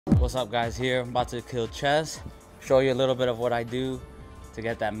What's up, guys? Here I'm about to kill chest, show you a little bit of what I do to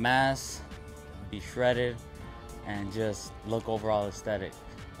get that mass, be shredded, and just look overall aesthetic.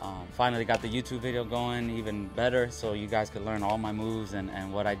 Finally got the YouTube video going even better, so you guys could learn all my moves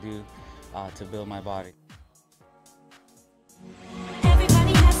and what I do to build my body.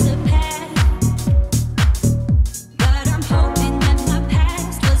 Everybody has a past, but I'm hoping that my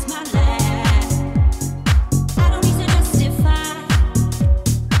past was my last. I don't need to justify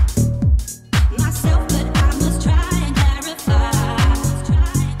myself, but I must try and clarify.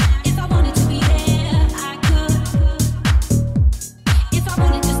 If I wanted to be there, I could. If I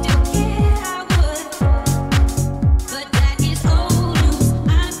wanted to still care, I would. But that is old news.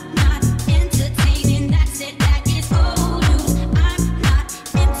 I'm not entertaining. That's it. That is old news. I'm not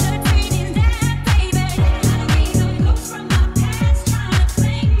entertaining that, baby. I don't need no ghosts from my past trying to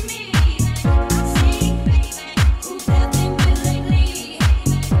blame me. I see, baby, who's helping me lately.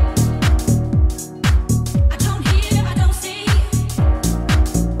 I don't hear, I don't see.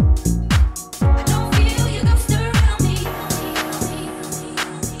 I don't feel your ghost around me.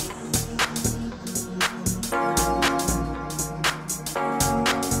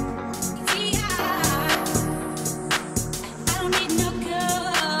 I don't need no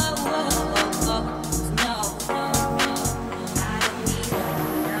ghost, no. I don't need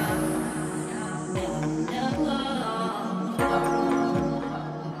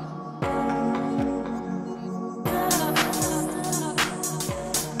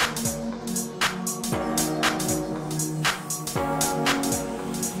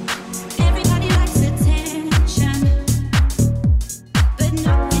Everybody likes attention, but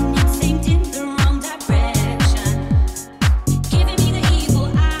not when it's aimed in the wrong direction. Giving me the evil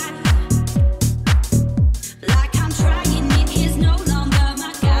eye, like I'm trying, it is no longer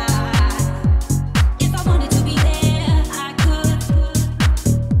my guide. If I wanted to be there, I could.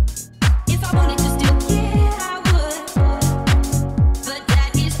 If I wanted to still care, I would. But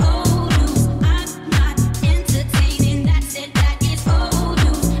that is old news. I'm not entertaining. That's it. That is old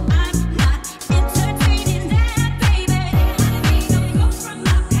news. I'm not entertaining that, baby. I don't need no ghosts from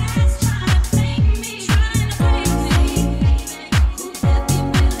my past trying to blame me. Who's helping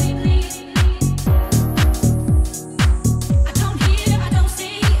me lately? I don't hear, I don't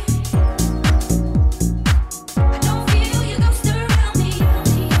see. I don't feel your ghost around me.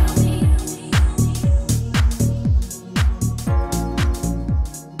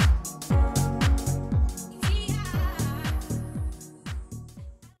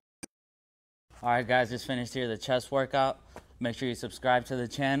 Alright guys, just finished here the chest workout. Make sure you subscribe to the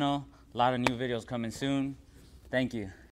channel. A lot of new videos coming soon. Thank you.